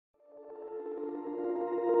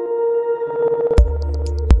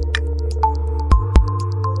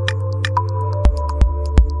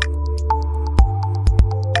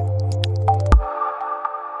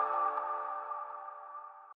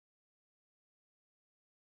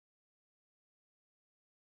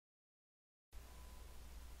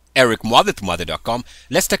Eric Mother2Mother.com.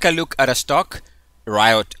 Let's take a look at a stock,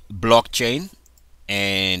 RIOT blockchain,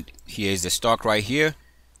 and here's the stock right here.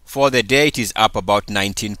 For the day, it is up about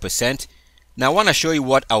 19%. Now I want to show you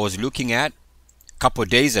what I was looking at a couple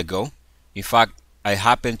days ago. In fact, I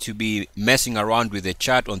happened to be messing around with the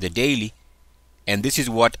chart on the daily, and this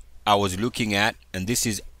is what I was looking at, and this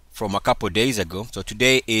is from a couple days ago. So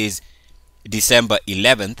today is December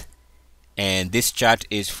 11th, and this chart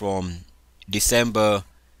is from December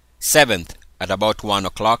 7th at about 1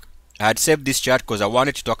 o'clock. I had saved this chart because I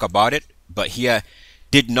wanted to talk about it, but here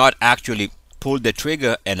did not actually pull the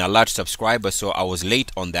trigger and alert subscribers, so I was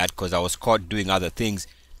late on that because I was caught doing other things.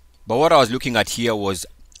 But what I was looking at here was,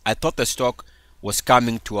 I thought the stock was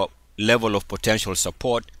coming to a level of potential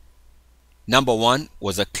support. Number one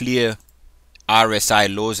was a clear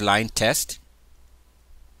RSI lows line test,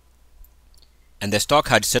 and the stock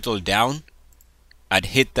had settled down, had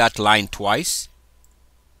hit that line twice.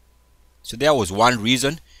 So there was one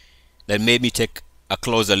reason that made me take a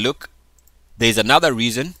closer look. There's another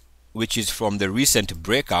reason, which is from the recent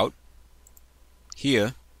breakout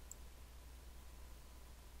here.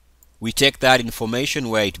 We take that information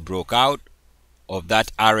where it broke out of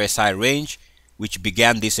that RSI range, which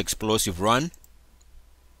began this explosive run.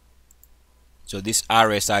 So this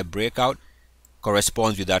RSI breakout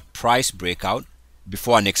corresponds with that price breakout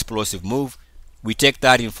before an explosive move. We take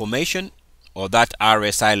that information or that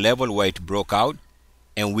RSI level where it broke out,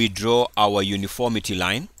 and we draw our uniformity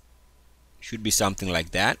line. Should be something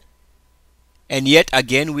like that. And yet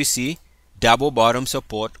again we see double bottom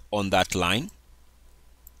support on that line,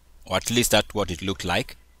 or at least that's what it looked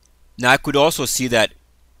like. Now I could also see that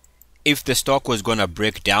if the stock was going to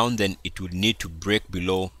break down, then it would need to break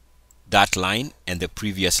below that line and the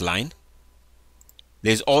previous line.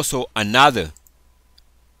 There's also another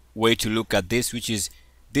way to look at this, which is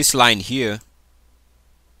this line here,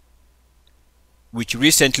 which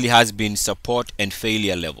recently has been support and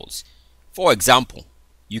failure levels. For example,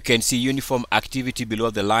 you can see uniform activity below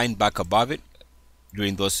the line back above it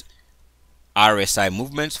during those RSI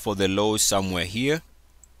movements for the lows somewhere here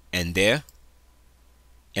and there.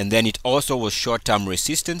 And then it also was short-term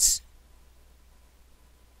resistance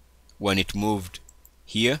when it moved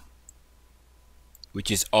here, which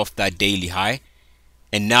is off that daily high.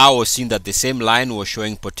 And now we're seeing that the same line was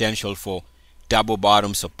showing potential for double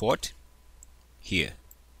bottom support here.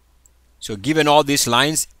 So given all these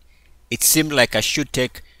lines, it seemed like I should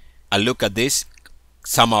take a look at this.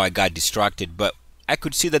 Somehow I got distracted, but I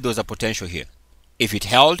could see that there was a potential here. If it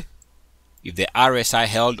held, if the RSI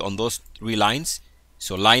held on those three lines,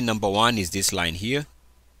 so line number one is this line here.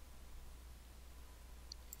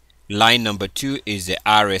 Line number two is the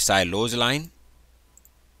RSI lows line,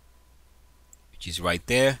 which is right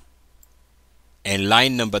there. And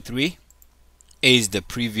line number three is the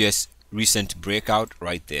previous recent breakout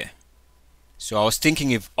right there. So I was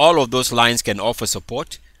thinking, if all of those lines can offer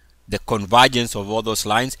support, the convergence of all those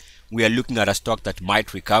lines, we are looking at a stock that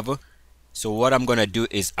might recover. So what I'm going to do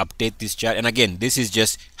is update this chart. And again, this is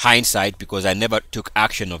just hindsight because I never took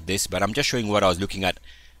action of this, but I'm just showing what I was looking at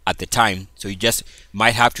the time. So you just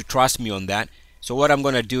might have to trust me on that. So what I'm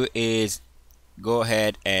going to do is go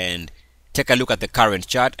ahead and take a look at the current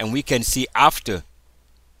chart, and we can see after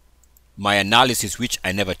my analysis, which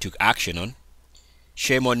I never took action on,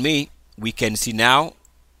 shame on me, we can see now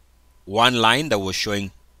one line that was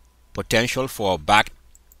showing potential for a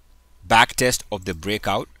back test of the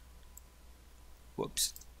breakout.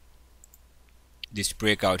 Whoops. This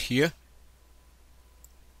breakout here.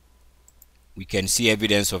 We can see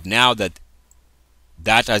evidence of now that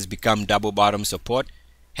that has become double bottom support,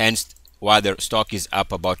 hence why the stock is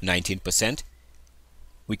up about 19%.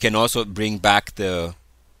 We can also bring back the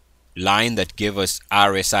line that gave us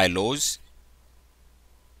RSI lows.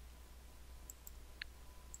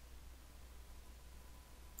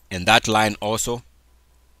 And that line also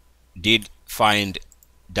did find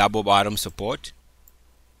double bottom support.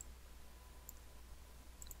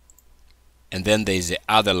 And then there is the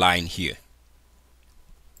other line here.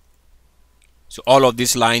 So all of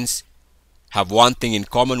these lines have one thing in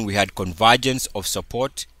common. We had convergence of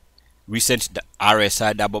support, recent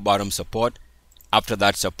RSI double bottom support. After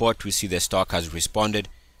that support, we see the stock has responded.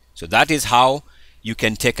 So that is how you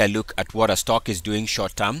can take a look at what a stock is doing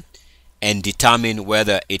short term and determine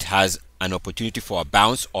whether it has an opportunity for a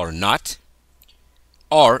bounce or not.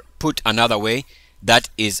 Or put another way, that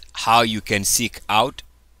is how you can seek out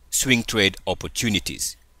swing trade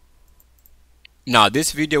opportunities. Now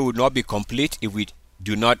this video would not be complete if we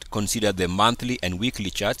do not consider the monthly and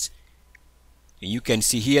weekly charts. And you can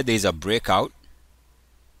see here there is a breakout.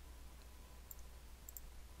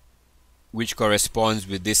 which corresponds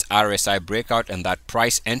with this RSI breakout and that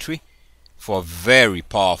price entry for a very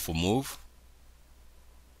powerful move.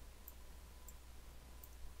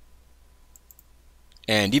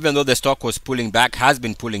 And even though the stock was pulling back, has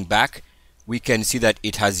been pulling back, we can see that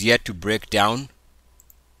it has yet to break down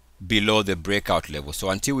below the breakout level. So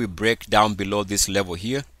until we break down below this level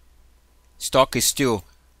here, stock is still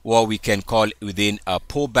what we can call within a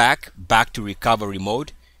pullback, back to recovery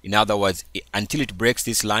mode. In other words, until it breaks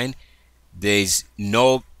this line, there is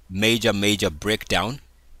no major breakdown.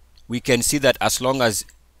 We can see that as long as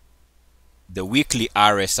the weekly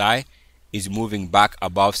RSI is moving back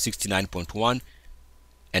above 69.1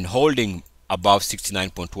 and holding above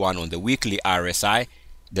 69.1 on the weekly RSI,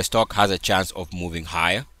 the stock has a chance of moving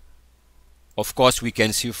higher. Of course, we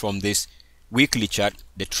can see from this weekly chart,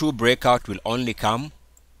 the true breakout will only come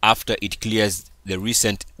after it clears the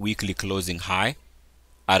recent weekly closing high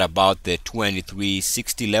at about the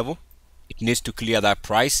 2360 level. It needs to clear that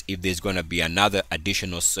price if there's going to be another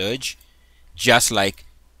additional surge, just like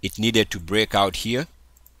it needed to break out here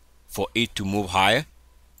for it to move higher.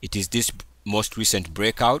 It is this most recent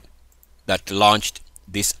breakout that launched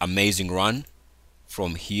this amazing run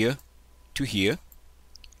from here to here.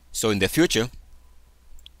 So in the future,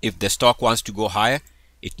 if the stock wants to go higher,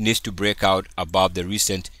 it needs to break out above the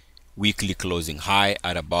recent weekly closing high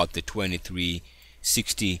at about the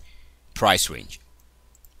 2360 price range.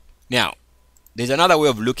 Now, there's another way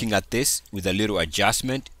of looking at this with a little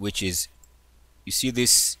adjustment, which is, you see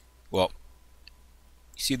this, well,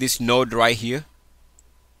 you see this node right here?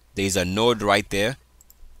 There's a node right there.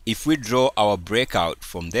 If we draw our breakout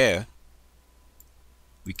from there,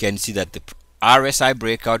 we can see that the RSI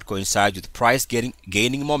breakout coincides with price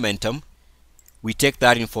gaining momentum. We take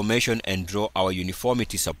that information and draw our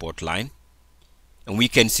uniformity support line. And we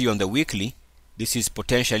can see on the weekly, this is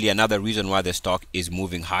potentially another reason why the stock is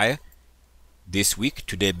moving higher this week,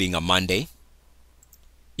 today being a Monday.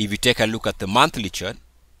 If you take a look at the monthly chart,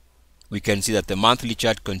 we can see that the monthly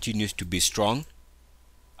chart continues to be strong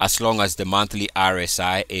as long as the monthly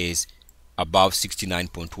RSI is above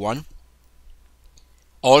 69.1.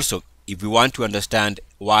 Also, if we want to understand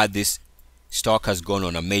why this stock has gone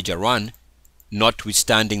on a major run,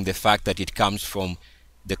 notwithstanding the fact that it comes from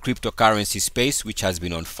the cryptocurrency space, which has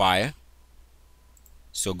been on fire.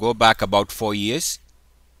 So go back about 4 years,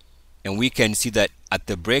 and we can see that at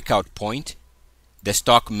the breakout point, the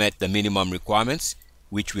stock met the minimum requirements,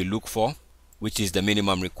 which we look for, which is the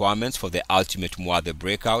minimum requirements for the ultimate Muade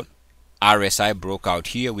breakout. RSI broke out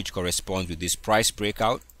here, which corresponds with this price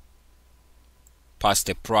breakout past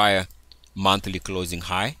the prior monthly closing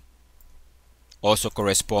high. Also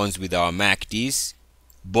corresponds with our MACDs,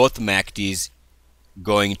 both MACDs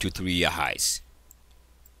going to 3-year highs.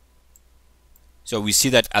 So we see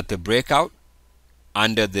that at the breakout,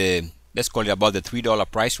 under the, let's call it about the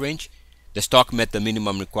 $3 price range, the stock met the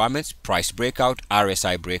minimum requirements, price breakout,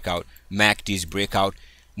 RSI breakout, MACDs breakout.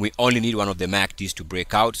 We only need one of the MACDs to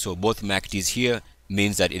break out, so both MACDs here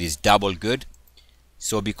means that it is double good.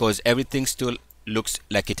 So because everything still looks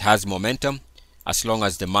like it has momentum, as long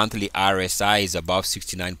as the monthly RSI is above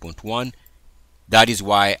 69.1, that is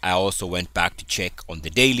why I also went back to check on the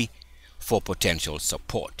daily for potential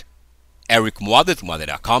support. Eric Muade,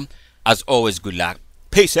 Muade.com. As always, good luck,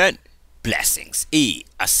 peace and blessings.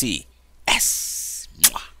 EACS.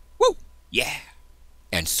 Woo! Yeah.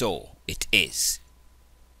 And so it is.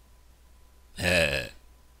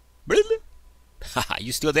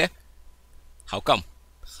 You still there? How come?